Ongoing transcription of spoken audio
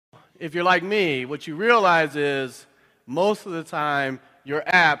if you're like me, what you realize is most of the time your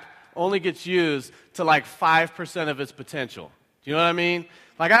app only gets used to like 5% of its potential. Do you know what I mean?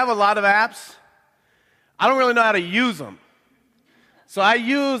 Like I have a lot of apps. I don't really know how to use them. So I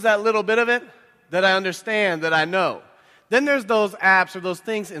use that little bit of it that I understand, that I know. Then there's those apps or those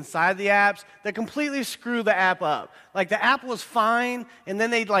things inside the apps that completely screw the app up. Like the app was fine, and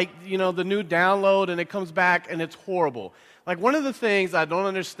then they the new download, and it comes back, and it's horrible. Like one of the things I don't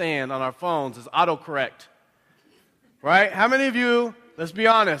understand on our phones is autocorrect. Right? How many of you, let's be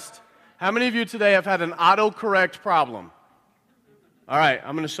honest, how many of you today have had an autocorrect problem? All right,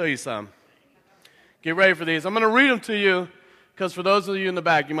 I'm going to show you some. Get ready for these. I'm going to read them to you, because for those of you in the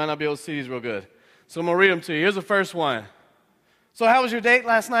back, you might not be able to see these real good. So I'm going to read them to you. Here's the first one. So how was your date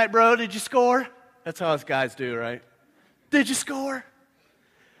last night, bro? Did you score? That's how us guys do, right? Did you score?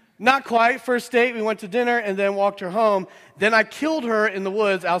 Not quite. First date, we went to dinner and then walked her home. Then I killed her in the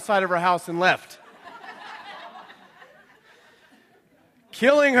woods outside of her house and left.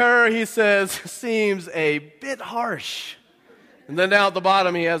 Killing her, he says, seems a bit harsh. And then down at the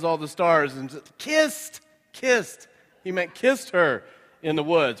bottom, he has all the stars and says, kissed. He meant kissed her in the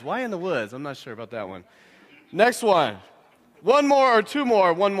woods. Why in the woods? I'm not sure about that one. Next one. One more or two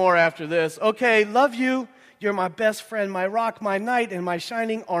more. One more after this. Okay, love you. You're my best friend, my rock, my knight, and my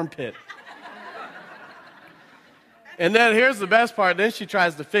shining armpit. And then here's the best part. Then she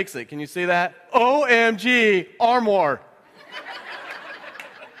tries to fix it. Can you see that? OMG, Armor.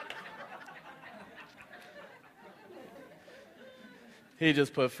 He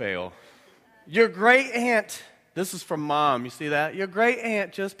just put fail. Your great aunt, this is from Mom, you see that? Your great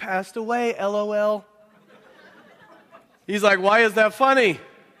aunt just passed away, LOL. He's like, why is that funny?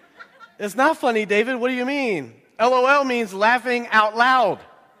 It's not funny, David. What do you mean? LOL means laughing out loud.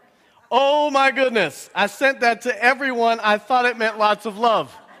 Oh my goodness. I sent that to everyone. I thought it meant lots of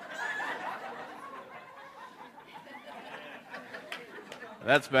love.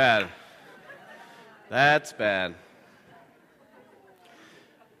 That's bad. That's bad.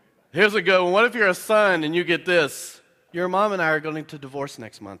 Here's a good one. What if you're a son and you get this? Your mom and I are going to divorce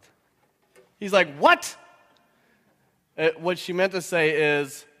next month. He's like, what? What she meant to say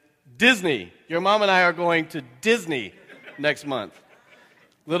is, Disney. Your mom and I are going to Disney next month.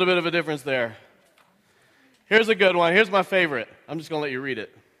 A little bit of a difference there. Here's a good one. Here's my favorite. I'm just going to let you read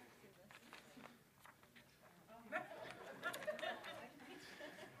it.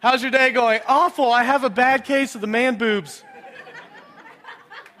 How's your day going? Awful. I have a bad case of the man boobs.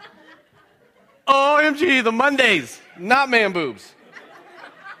 OMG, the Mondays, not man boobs.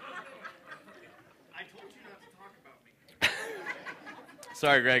 I told you not to talk about me.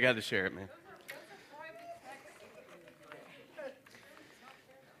 Sorry, Greg, I had to share it, man.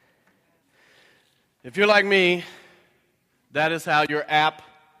 If you're like me, that is how your app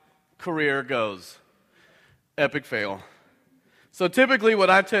career goes. Epic fail. So typically what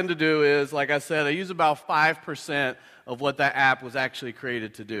I tend to do is, like I said, I use about 5% of what that app was actually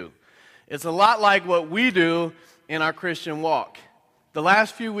created to do. It's a lot like what we do in our Christian walk. The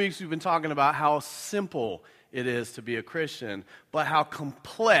last few weeks we've been talking about how simple it is to be a Christian, but how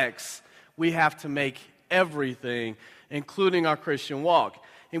complex we have to make everything, including our Christian walk.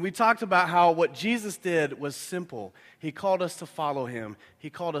 And we talked about how what Jesus did was simple. He called us to follow him. He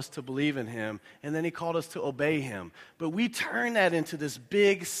called us to believe in him. And then he called us to obey him. But we turn that into this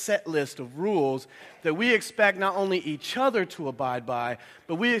big set list of rules that we expect not only each other to abide by,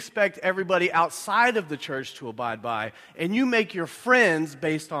 but we expect everybody outside of the church to abide by. And you make your friends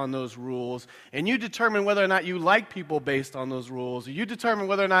based on those rules. And you determine whether or not you like people based on those rules. Or you determine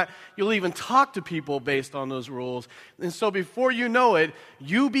whether or not you'll even talk to people based on those rules. And so before you know it,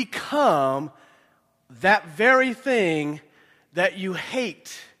 you become that very thing that you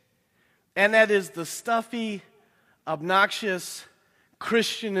hate, and that is the stuffy, obnoxious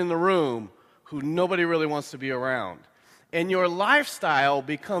Christian in the room who nobody really wants to be around. And your lifestyle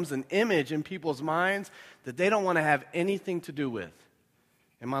becomes an image in people's minds that they don't want to have anything to do with.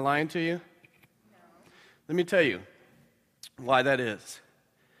 Am I lying to you? No. Let me tell you why that is.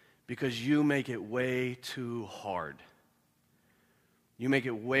 Because you make it way too hard. You make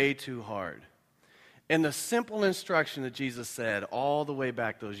it way too hard. And the simple instruction that Jesus said all the way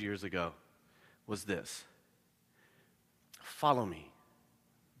back those years ago was this: follow me,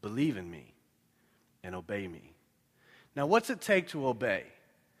 believe in me, and obey me. Now, what's it take to obey?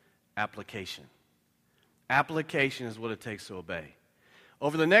 Application. Application is what it takes to obey.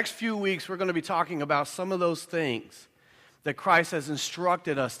 Over the next few weeks, we're going to be talking about some of those things that Christ has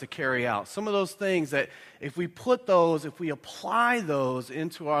instructed us to carry out. Some of those things that if we apply those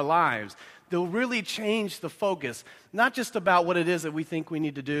into our lives, they'll really change the focus, not just about what it is that we think we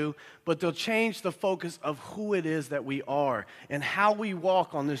need to do, but they'll change the focus of who it is that we are and how we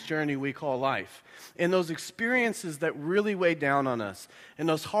walk on this journey we call life. And those experiences that really weigh down on us, and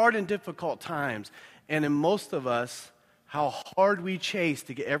those hard and difficult times, and in most of us, how hard we chase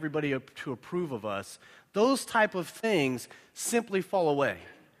to get everybody to approve of us, those type of things simply fall away.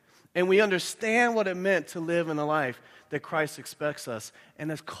 And we understand what it meant to live in a life that Christ expects us and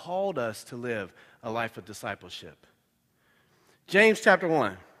has called us to live a life of discipleship. James chapter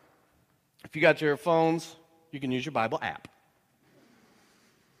 1. If you got your phones, you can use your Bible app.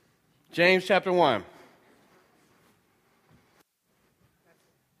 James chapter 1.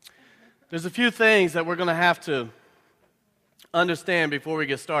 There's a few things that we're going to have to understand before we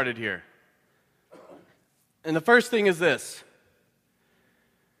get started here. And the first thing is this.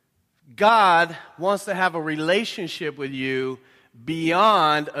 God wants to have a relationship with you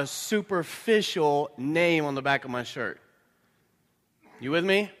beyond a superficial name on the back of my shirt. You with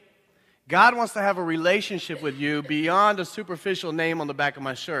me? God wants to have a relationship with you beyond a superficial name on the back of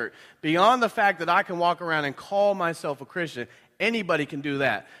my shirt. Beyond the fact that I can walk around and call myself a Christian. Anybody can do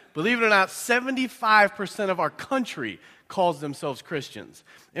that. Believe it or not, 75% of our country calls themselves Christians.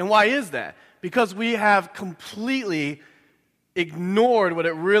 And why is that? Because we have completely ignored what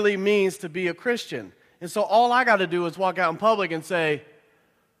it really means to be a Christian. And so all I got to do is walk out in public and say,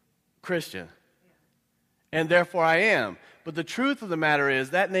 Christian. And therefore I am. But the truth of the matter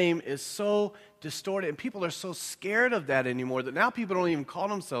is that name is so distorted, and people are so scared of that anymore that now people don't even call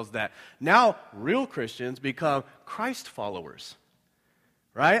themselves that. Now real Christians become Christ followers.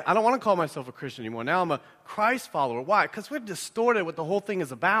 Right? I don't want to call myself a Christian anymore. Now I'm a Christ follower. Why? Because we've distorted what the whole thing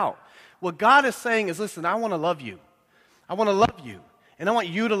is about. What God is saying is, listen, I want to love you. I want to love you, and I want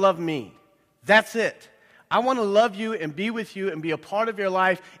you to love me. That's it. I want to love you and be with you and be a part of your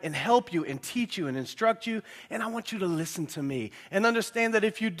life and help you and teach you and instruct you, and I want you to listen to me and understand that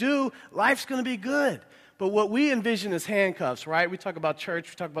if you do, life's going to be good. But what we envision is handcuffs, right? We talk about church,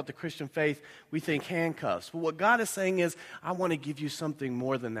 we talk about the Christian faith, we think handcuffs. But what God is saying is, I want to give you something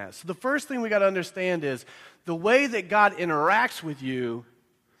more than that. So the first thing we got to understand is the way that God interacts with you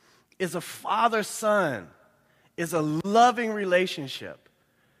is a father-son, is a loving relationship.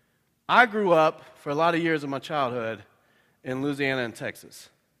 I grew up for a lot of years of my childhood in Louisiana and Texas.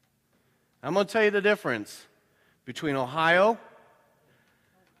 I'm going to tell you the difference between Ohio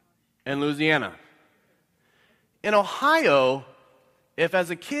and Louisiana. In Ohio, if as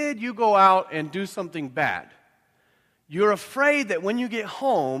a kid you go out and do something bad, you're afraid that when you get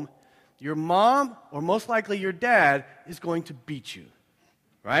home, your mom or most likely your dad is going to beat you,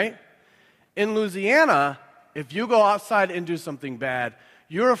 right? In Louisiana, if you go outside and do something bad,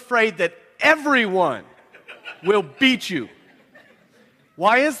 you're afraid that everyone will beat you.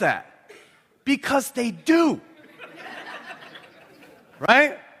 Why is that? Because they do.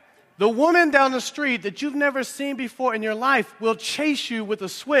 Right? The woman down the street that you've never seen before in your life will chase you with a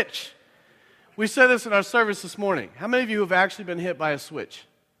switch. We said this in our service this morning. How many of you have actually been hit by a switch?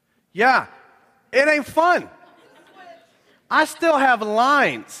 Yeah. It ain't fun. I still have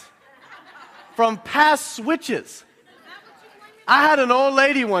lines from past switches. I had an old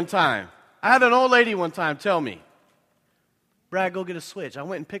lady one time tell me, Brad, go get a switch. I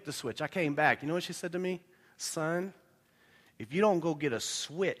went and picked a switch. I came back. You know what she said to me? Son, if you don't go get a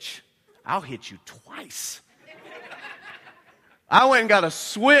switch, I'll hit you twice. I went and got a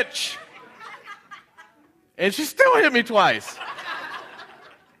switch, and she still hit me twice.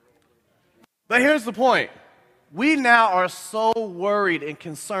 But here's the point. We now are so worried and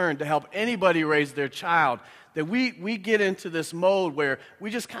concerned to help anybody raise their child that we get into this mode where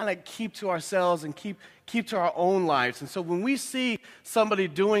we just kind of keep to ourselves and keep to our own lives. And so when we see somebody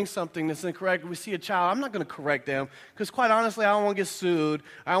doing something that's incorrect, we see a child, I'm not going to correct them because quite honestly, I don't want to get sued.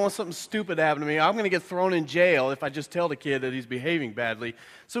 I don't want something stupid to happen to me. I'm going to get thrown in jail if I just tell the kid that he's behaving badly.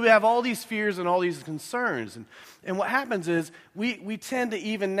 So we have all these fears and all these concerns. And what happens is we tend to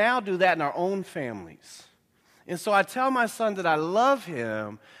even now do that in our own families. And so I tell my son that I love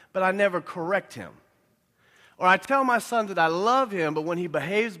him, but I never correct him. Or I tell my son that I love him, but when he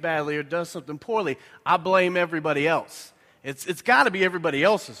behaves badly or does something poorly, I blame everybody else. It's got to be everybody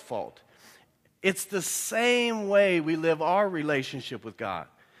else's fault. It's the same way we live our relationship with God.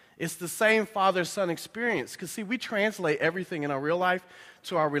 It's the same father-son experience. Because, see, we translate everything in our real life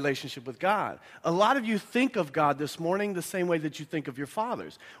to our relationship with God. A lot of you think of God this morning the same way that you think of your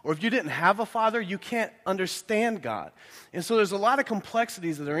fathers. Or if you didn't have a father, you can't understand God. And so there's a lot of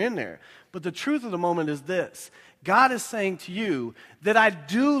complexities that are in there. But the truth of the moment is this. God is saying to you that I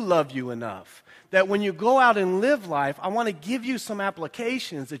do love you enough, that when you go out and live life, I want to give you some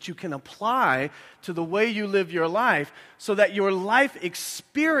applications that you can apply to the way you live your life so that your life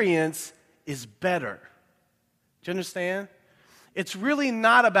experience is better. Do you understand? It's really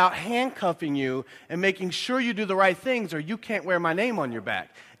not about handcuffing you and making sure you do the right things or you can't wear my name on your back.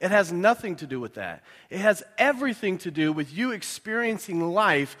 It has nothing to do with that. It has everything to do with you experiencing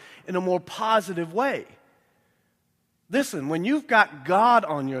life in a more positive way. Listen, when you've got God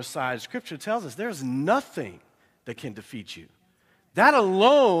on your side, Scripture tells us there's nothing that can defeat you. That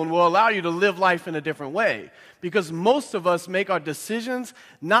alone will allow you to live life in a different way, because most of us make our decisions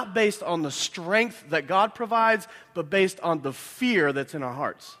not based on the strength that God provides, but based on the fear that's in our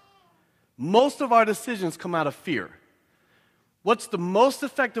hearts. Most of our decisions come out of fear. What's the most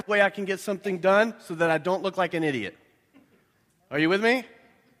effective way I can get something done so that I don't look like an idiot? Are you with me?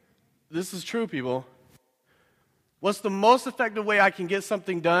 This is true, people. What's the most effective way I can get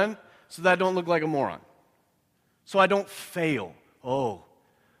something done so that I don't look like a moron? So I don't fail. Oh,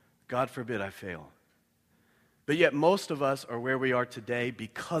 God forbid I fail. But yet most of us are where we are today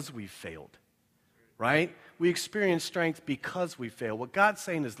because we failed, right? We experience strength because we fail. What God's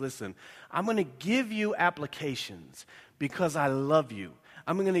saying is, listen, I'm going to give you applications because I love you.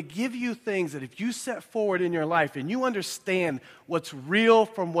 I'm going to give you things that if you set forward in your life and you understand what's real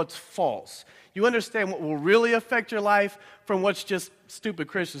from what's false, you understand what will really affect your life from what's just stupid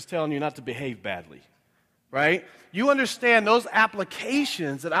Christians telling you not to behave badly, right? You understand those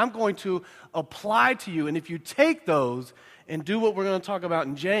applications that I'm going to apply to you, and if you take those and do what we're going to talk about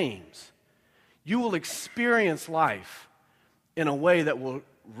in James, you will experience life in a way that will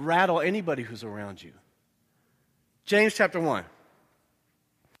rattle anybody who's around you. James chapter 1.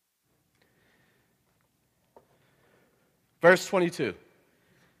 Verse 22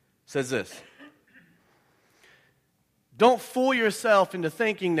 says this: don't fool yourself into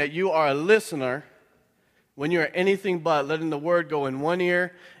thinking that you are a listener when you're anything but letting the word go in one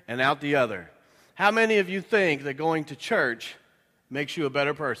ear and out the other. How many of you think that going to church makes you a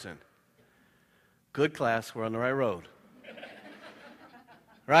better person? Good class, we're on the right road.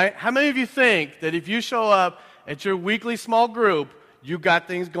 Right? How many of you think that if you show up at your weekly small group, you got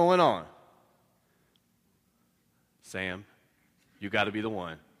things going on? Sam, you got to be the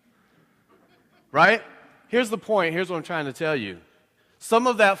one. Right? Here's the point. Here's what I'm trying to tell you. Some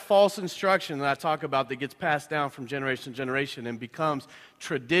of that false instruction that I talk about that gets passed down from generation to generation and becomes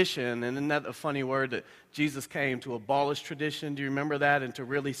tradition, and isn't that a funny word that Jesus came to abolish tradition? Do you remember that? And to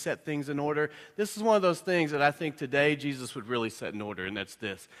really set things in order? This is one of those things that I think today Jesus would really set in order, and that's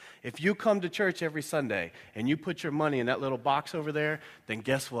this. If you come to church every Sunday and you put your money in that little box over there, then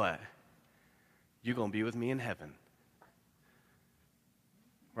guess what? You're going to be with me in heaven.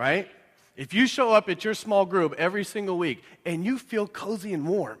 Right? If you show up at your small group every single week and you feel cozy and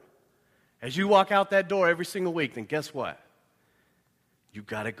warm as you walk out that door every single week, then guess what? You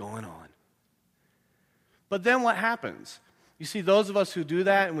got it going on. But then what happens? You see, those of us who do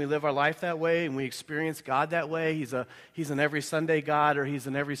that and we live our life that way and we experience God that way, He's an every Sunday God, or He's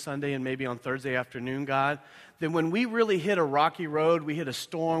an every Sunday and maybe on Thursday afternoon God, then when we really hit a rocky road, we hit a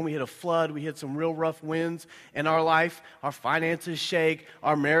storm, we hit a flood, we hit some real rough winds in our life, our finances shake,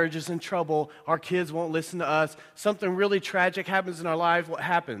 our marriage is in trouble, our kids won't listen to us, something really tragic happens in our life, what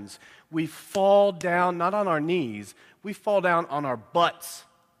happens? We fall down, not on our knees, we fall down on our butts.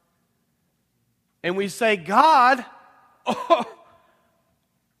 And we say, God, oh,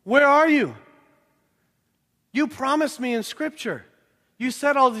 where are you? You promised me in Scripture. You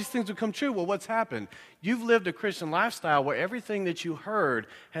said all these things would come true. Well, what's happened? You've lived a Christian lifestyle where everything that you heard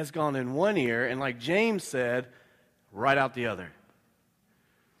has gone in one ear, and like James said, right out the other.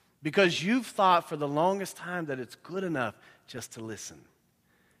 Because you've thought for the longest time that it's good enough just to listen.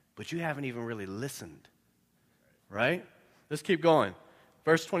 But you haven't even really listened. Right? Let's keep going.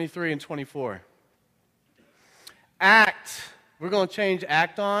 Verse 23 and 24. Act. We're going to change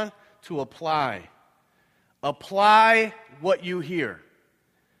act on to apply. Apply what you hear.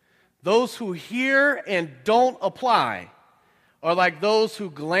 Those who hear and don't apply are like those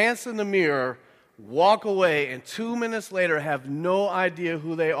who glance in the mirror, walk away, and 2 minutes later have no idea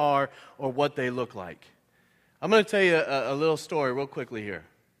who they are or what they look like. I'm going to tell you a little story real quickly here.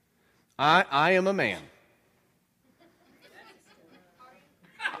 I am a man.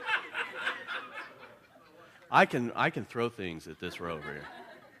 I can throw things at this row over here.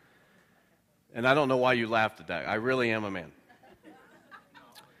 And I don't know why you laughed at that. I really am a man.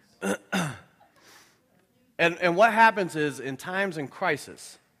 And what happens is, in times in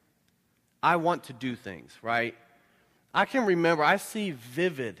crisis, I want to do things, right? I can remember, I see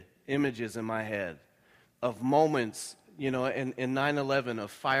vivid images in my head of moments, in 9/11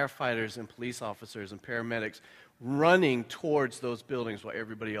 of firefighters and police officers and paramedics running towards those buildings while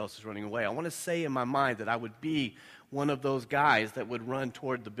everybody else is running away. I want to say in my mind that I would be one of those guys that would run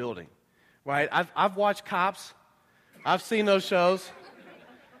toward the building, right? I've watched Cops. I've seen those shows,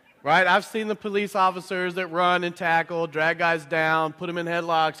 right? I've seen the police officers that run and tackle, drag guys down, put them in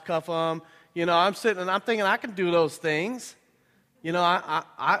headlocks, cuff them. I'm sitting and I'm thinking I can do those things.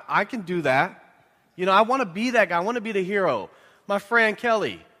 I can do that. I want to be that guy. I want to be the hero. My friend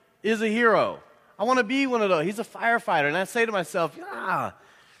Kelly is a hero. I want to be one of those. He's a firefighter. And I say to myself, I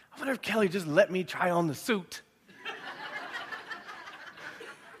wonder if Kelly just let me try on the suit.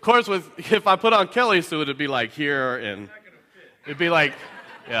 Of course, if I put on Kelly's suit, it'd be like here, and it'd be like,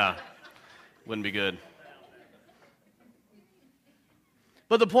 wouldn't be good.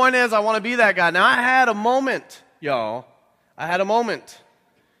 But the point is, I want to be that guy. Now, I had a moment, y'all. I had a moment.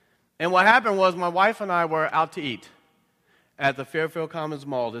 And what happened was my wife and I were out to eat at the Fairfield Commons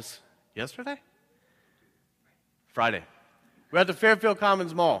Mall yesterday? Friday. We're at the Fairfield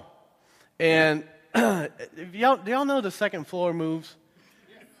Commons Mall. And do y'all know the second floor moves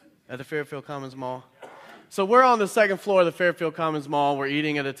at the Fairfield Commons Mall? So we're on the second floor of the Fairfield Commons Mall. We're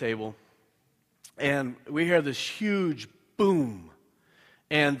eating at a table. And we hear this huge boom.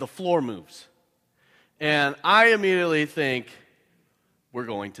 And the floor moves. And I immediately think, we're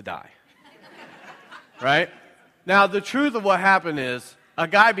going to die. Right? Now, the truth of what happened is, a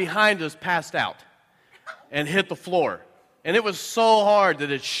guy behind us passed out and hit the floor. And it was so hard that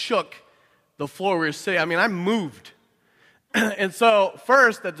it shook the floor we were sitting. I mean, I moved. And so,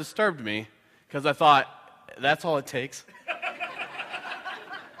 first, that disturbed me, because I thought, that's all it takes.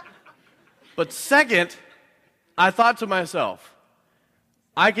 But second, I thought to myself,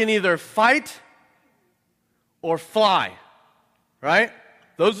 I can either fight or fly, right?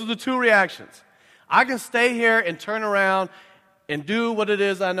 Those are the two reactions. I can stay here and turn around and do what it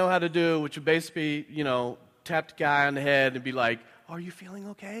is I know how to do, which would basically, tap the guy on the head and be like, are you feeling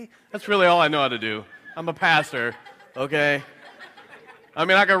okay? That's really all I know how to do. I'm a pastor, okay? I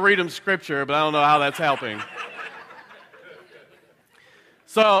mean, I can read him scripture, but I don't know how that's helping.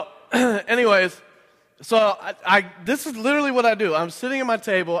 So, anyways, this is literally what I do. I'm sitting at my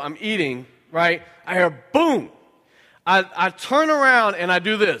table, I'm eating, right? I hear boom. I turn around and I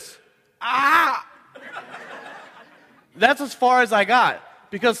do this. Ah! That's as far as I got,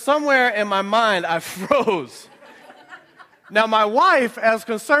 because somewhere in my mind I froze. Now, my wife, as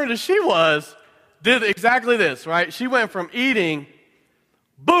concerned as she was, did exactly this, right? She went from eating,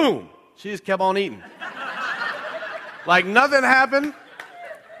 boom. She just kept on eating. Like nothing happened.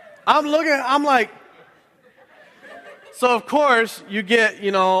 I'm like, so of course you get,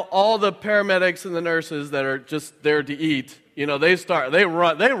 all the paramedics and the nurses that are just there to eat, they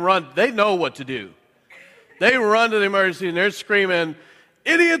run, they know what to do. They run to the emergency and they're screaming,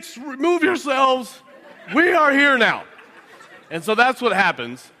 idiots, remove yourselves. We are here now. And so that's what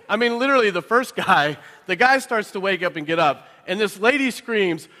happens. I mean, literally the guy starts to wake up and get up, and this lady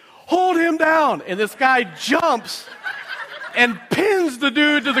screams, hold him down. And this guy jumps and pins the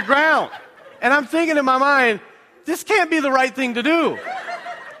dude to the ground. And I'm thinking in my mind, this can't be the right thing to do.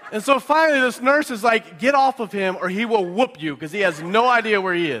 And so finally this nurse is like, get off of him or he will whoop you, because he has no idea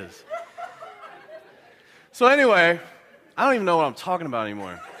where he is. So anyway, I don't even know what I'm talking about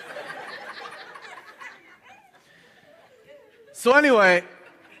anymore. So anyway,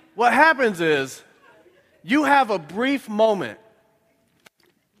 what happens is you have a brief moment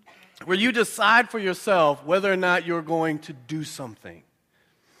where you decide for yourself whether or not you're going to do something.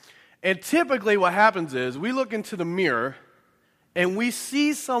 And typically what happens is we look into the mirror and we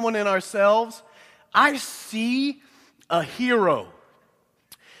see someone in ourselves. I see a hero.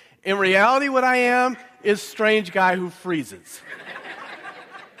 In reality, what I am is strange guy who freezes.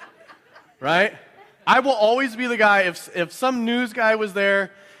 Right? I will always be the guy, if some news guy was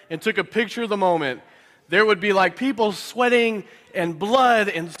there and took a picture of the moment, there would be like people sweating and blood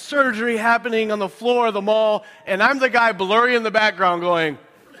and surgery happening on the floor of the mall, and I'm the guy blurry in the background going,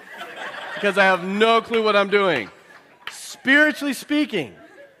 because I have no clue what I'm doing. Spiritually speaking,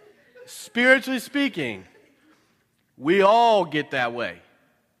 we all get that way.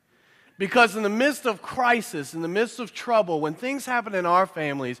 Because in the midst of crisis, in the midst of trouble, when things happen in our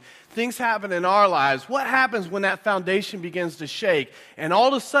families, things happen in our lives, what happens when that foundation begins to shake and all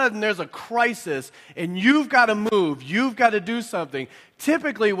of a sudden there's a crisis and you've got to move, you've got to do something?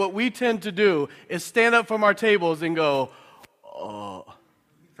 Typically what we tend to do is stand up from our tables and go, oh,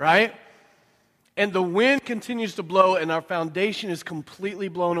 right? And the wind continues to blow and our foundation is completely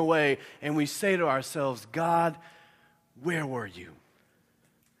blown away, and we say to ourselves, God, where were you?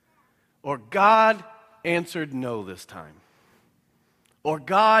 Or God, answered no this time. Or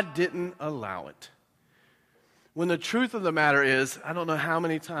God didn't allow it. When the truth of the matter is, I don't know how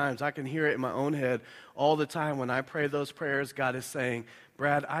many times I can hear it in my own head all the time when I pray those prayers, God is saying,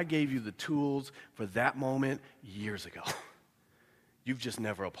 Brad, I gave you the tools for that moment years ago. You've just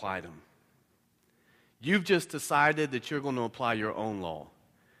never applied them. You've just decided that you're going to apply your own law.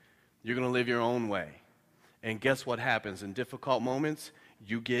 You're going to live your own way. And guess what happens? In difficult moments,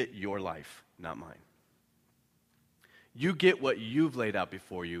 you get your life, not mine. You get what you've laid out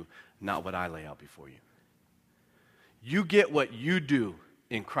before you, not what I lay out before you. You get what you do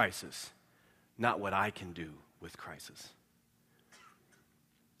in crisis, not what I can do with crisis.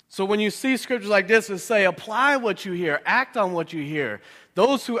 So when you see scriptures like this that say, apply what you hear, act on what you hear.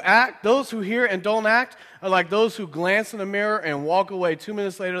 Those who hear and don't act are like those who glance in the mirror and walk away. 2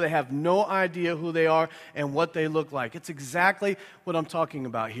 minutes later, they have no idea who they are and what they look like. It's exactly what I'm talking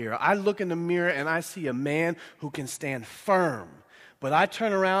about here. I look in the mirror and I see a man who can stand firm. But I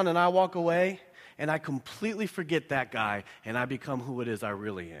turn around and I walk away and I completely forget that guy and I become who it is I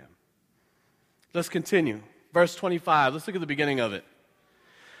really am. Let's continue. Verse 25. Let's look at the beginning of it.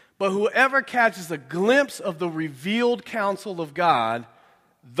 But whoever catches a glimpse of the revealed counsel of God,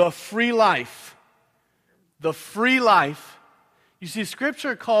 the free life, you see,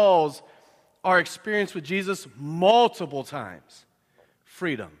 Scripture calls our experience with Jesus multiple times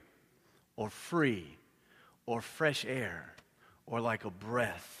freedom, or free, or fresh air, or like a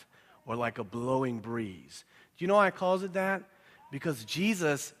breath, or like a blowing breeze. Do you know why it calls it that? Because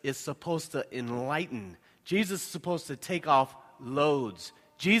Jesus is supposed to enlighten. Jesus is supposed to take off loads.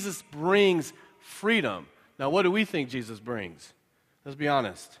 Jesus brings freedom. Now, what do we think Jesus brings? Let's be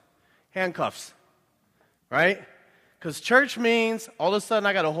honest. Handcuffs, right? Because church means all of a sudden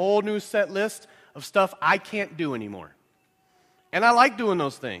I got a whole new set list of stuff I can't do anymore. And I like doing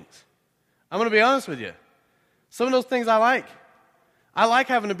those things. I'm going to be honest with you. Some of those things I like. I like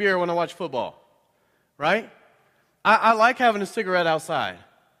having a beer when I watch football, right? I like having a cigarette outside.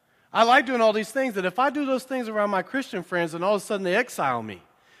 I like doing all these things that if I do those things around my Christian friends, then all of a sudden they exile me.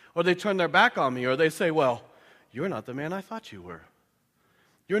 Or they turn their back on me, or they say, well, you're not the man I thought you were.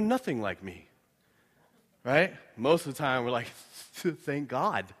 You're nothing like me. Right? Most of the time, we're like, thank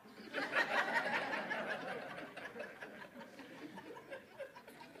God.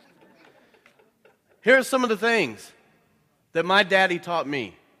 Here are some of the things that my daddy taught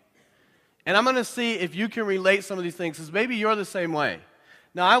me. And I'm going to see if you can relate some of these things, because maybe you're the same way.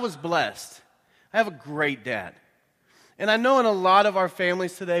 Now, I was blessed. I have a great dad. And I know in a lot of our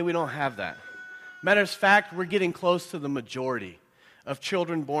families today, we don't have that. Matter of fact, we're getting close to the majority of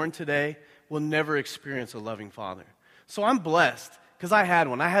children born today will never experience a loving father. So I'm blessed because I had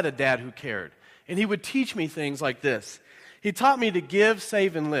one. I had a dad who cared. And he would teach me things like this. He taught me to give,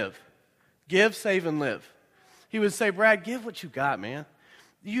 save, and live. Give, save, and live. He would say, Brad, give what you got, man.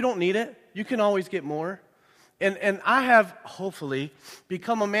 You don't need it. You can always get more. And I have, hopefully,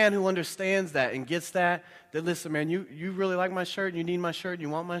 become a man who understands that and gets that listen, man, you really like my shirt, and you need my shirt, and you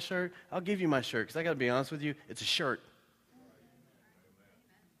want my shirt, I'll give you my shirt, because I got to be honest with you, it's a shirt.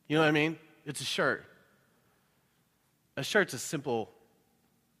 You know what I mean? It's a shirt. A shirt's a simple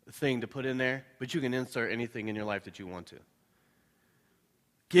thing to put in there, but you can insert anything in your life that you want to.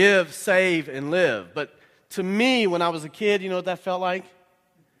 Give, save, and live. But to me, when I was a kid, you know what that felt like?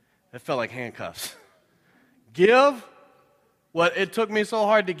 It felt like handcuffs. Give what it took me so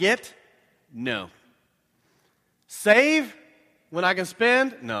hard to get? No. Save when I can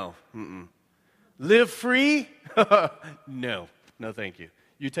spend? No. Live free? No. No, thank you.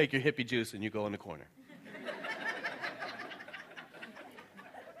 You take your hippie juice and you go in the corner.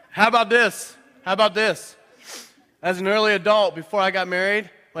 How about this? As an early adult, before I got married,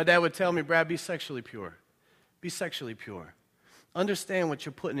 my dad would tell me, Brad, be sexually pure. Be sexually pure. Understand what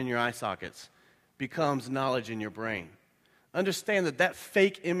you're putting in your eye sockets becomes knowledge in your brain. Understand that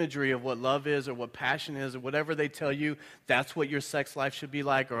fake imagery of what love is or what passion is or whatever they tell you, that's what your sex life should be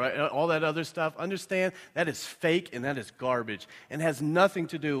like or all that other stuff. Understand that is fake and that is garbage and has nothing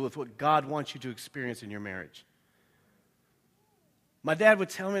to do with what God wants you to experience in your marriage. My dad would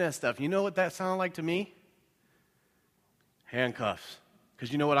tell me that stuff. You know what that sounded like to me? Handcuffs.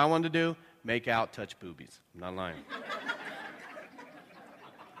 Because you know what I wanted to do? Make out, touch boobies. I'm not lying.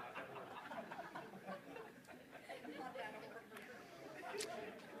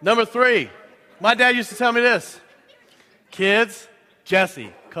 Number 3, my dad used to tell me this. Kids,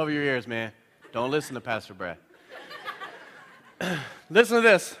 Jesse, cover your ears, man. Don't listen to Pastor Brad. Listen to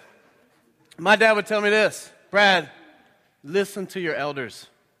this. My dad would tell me this. Brad, listen to your elders.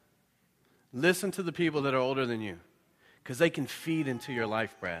 Listen to the people that are older than you because they can feed into your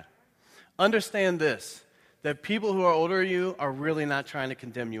life, Brad. understand this, that people who are older than you are really not trying to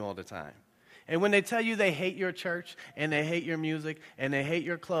condemn you all the time. And when they tell you they hate your church, and they hate your music, and they hate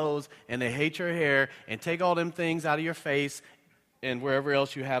your clothes, and they hate your hair, and take all them things out of your face and wherever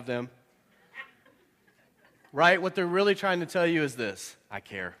else you have them, right? What they're really trying to tell you is this: I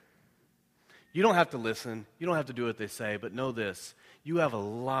care. You don't have to listen. You don't have to do what they say, but know this: you have a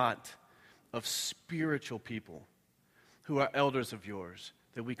lot of spiritual people who are elders of yours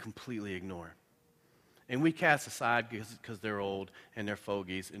that we completely ignore. And we cast aside because they're old and they're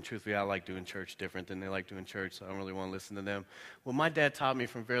fogies. And truthfully, I like doing church different than they like doing church, so I don't really want to listen to them. Well, my dad taught me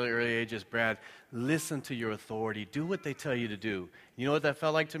from very early ages, Brad, listen to your authority. Do what they tell you to do. You know what that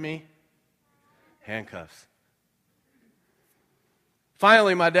felt like to me? Handcuffs.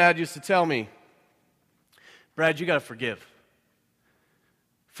 Finally, my dad used to tell me, Brad, you got to forgive.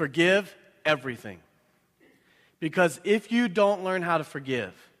 Forgive everything. Because if you don't learn how to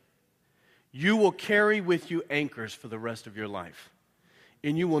forgive, you will carry with you anchors for the rest of your life.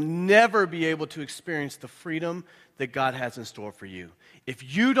 And you will never be able to experience the freedom that God has in store for you.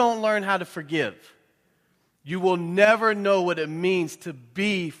 If you don't learn how to forgive, you will never know what it means to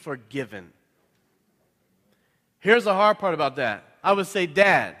be forgiven. Here's the hard part about that. I would say,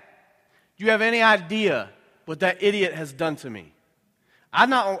 Dad, do you have any idea what that idiot has done to me? I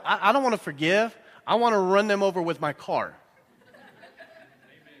don't want to forgive. I want to run them over with my car.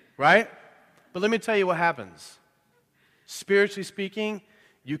 Right? But let me tell you what happens. Spiritually speaking,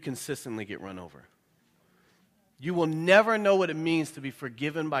 you consistently get run over. You will never know what it means to be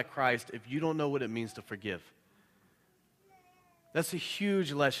forgiven by Christ if you don't know what it means to forgive. That's a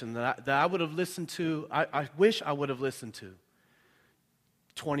huge lesson that I would have listened to. I wish I would have listened to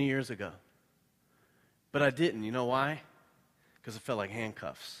 20 years ago. But I didn't. You know why? Because it felt like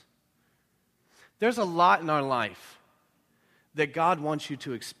handcuffs. There's a lot in our life that God wants you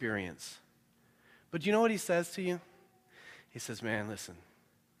to experience. But you know what he says to you? He says, man, listen,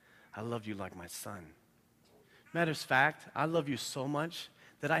 I love you like my son. Matter of fact, I love you so much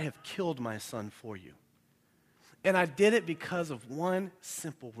that I have killed my son for you. And I did it because of one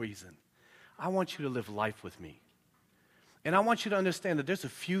simple reason. I want you to live life with me. And I want you to understand that there's a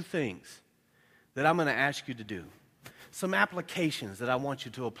few things that I'm going to ask you to do. Some applications that I want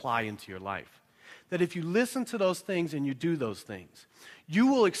you to apply into your life. That if you listen to those things and you do those things, you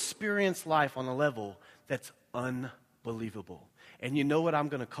will experience life on a level that's unbelievable. And you know what I'm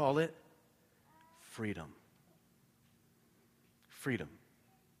going to call it? Freedom. Freedom.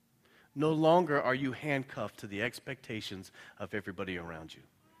 No longer are you handcuffed to the expectations of everybody around you.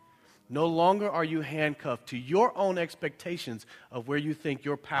 No longer are you handcuffed to your own expectations of where you think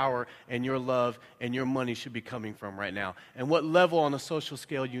your power and your love and your money should be coming from right now, and what level on the social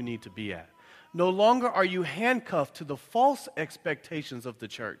scale you need to be at. No longer are you handcuffed to the false expectations of the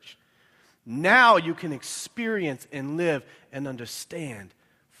church. Now you can experience and live and understand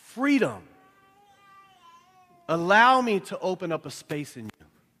freedom. Allow me to open up a space in you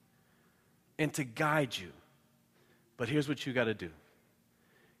and to guide you. But here's what you got to do.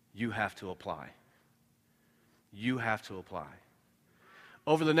 You have to apply. You have to apply.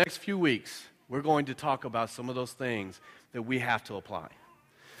 Over the next few weeks, we're going to talk about some of those things that we have to apply.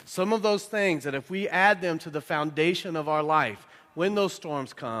 Some of those things that if we add them to the foundation of our life, when those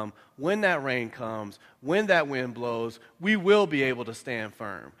storms come, when that rain comes, when that wind blows, we will be able to stand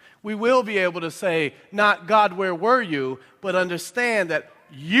firm. We will be able to say, not God, where were you, but understand that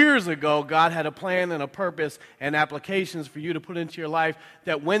years ago, God had a plan and a purpose and applications for you to put into your life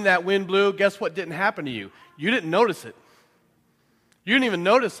that when that wind blew, guess what didn't happen to you? You didn't notice it. You didn't even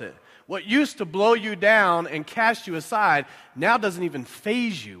notice it. What used to blow you down and cast you aside now doesn't even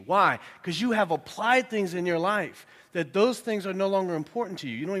faze you. Why? Because you have applied things in your life that those things are no longer important to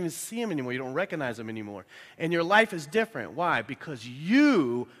you. You don't even see them anymore. You don't recognize them anymore. And your life is different. Why? Because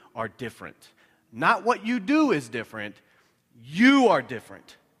you are different. Not what you do is different. You are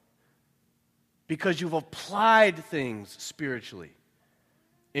different. Because you've applied things spiritually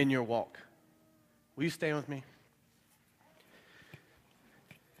in your walk. Will you stand with me?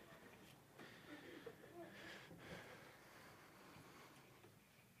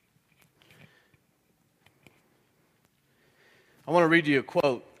 I want to read you a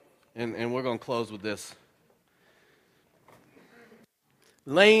quote, and we're going to close with this.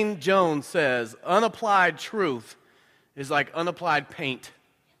 Lane Jones says, unapplied truth is like unapplied paint.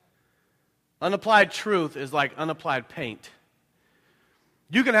 Unapplied truth is like unapplied paint.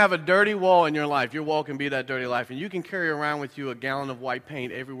 You can have a dirty wall in your life. Your wall can be that dirty life, and you can carry around with you a gallon of white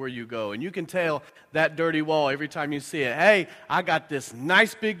paint everywhere you go, and you can tell that dirty wall every time you see it, hey, I got this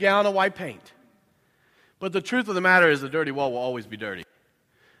nice big gallon of white paint. But the truth of the matter is the dirty wall will always be dirty.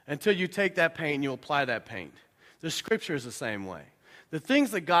 until you take that paint and you apply that paint. The scripture is the same way. The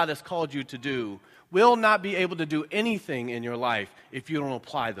things that God has called you to do will not be able to do anything in your life if you don't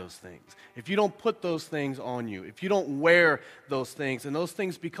apply those things, if you don't put those things on you, if you don't wear those things, and those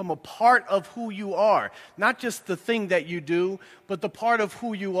things become a part of who you are. Not just the thing that you do, but the part of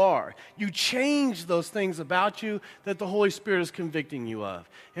who you are. You change those things about you that the Holy Spirit is convicting you of.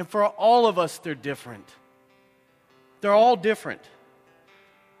 And for all of us, they're different. They're all different.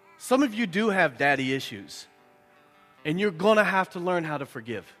 Some of you do have daddy issues, and you're going to have to learn how to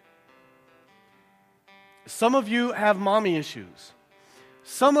forgive. Some of you have mommy issues.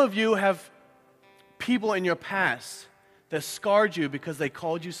 Some of you have people in your past that scarred you because they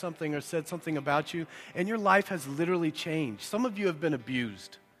called you something or said something about you, and your life has literally changed. Some of you have been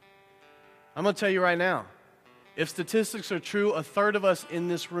abused. I'm going to tell you right now, if statistics are true, 1/3 of us in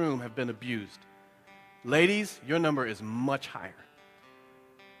this room have been abused. Ladies, your number is much higher.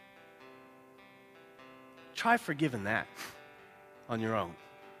 Try forgiving that on your own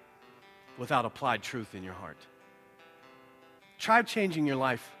without applied truth in your heart. Try changing your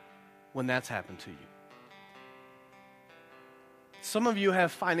life when that's happened to you. Some of you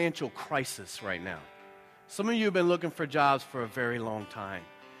have financial crisis right now. Some of you have been looking for jobs for a very long time,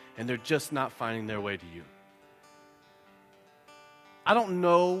 and they're just not finding their way to you. I don't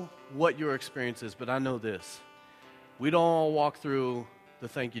know what your experience is, but I know this. We don't all walk through the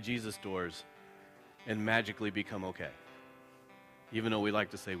thank you Jesus doors and magically become okay, even though we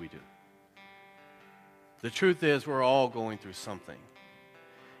like to say we do. The truth is we're all going through something.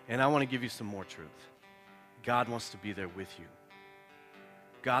 And I want to give you some more truth. God wants to be there with you.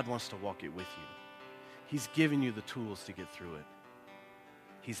 God wants to walk it with you. He's giving you the tools to get through it.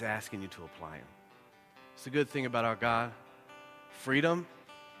 He's asking you to apply them. It's the good thing about our God. Freedom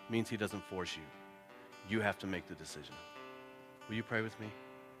means He doesn't force you. You have to make the decision. Will you pray with me?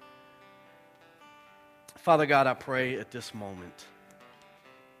 Father God, I pray at this moment.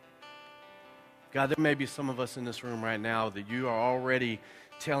 God, there may be some of us in this room right now that you are already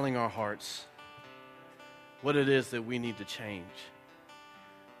telling our hearts what it is that we need to change,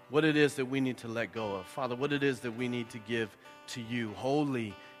 what it is that we need to let go of. Father, what it is that we need to give to you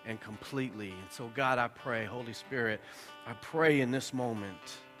wholly and completely. And so, God, I pray, Holy Spirit, I pray in this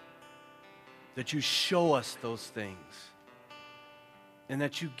moment that you show us those things and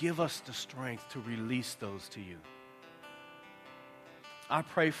that you give us the strength to release those to you. I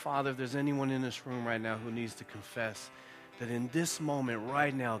pray, Father, if there's anyone in this room right now who needs to confess, that in this moment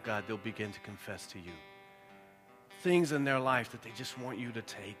right now, God, they'll begin to confess to you things in their life that they just want you to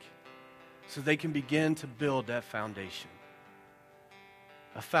take so they can begin to build that foundation,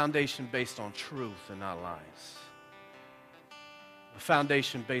 a foundation based on truth and not lies, a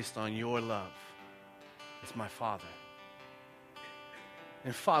foundation based on your love as my Father.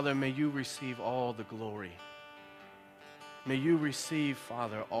 And Father, may you receive all the glory. May you receive,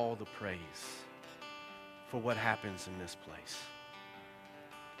 Father, all the praise for what happens in this place.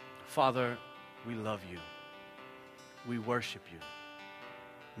 Father, we love you. We worship you.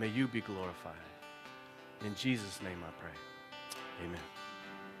 May you be glorified. In Jesus' name I pray. Amen.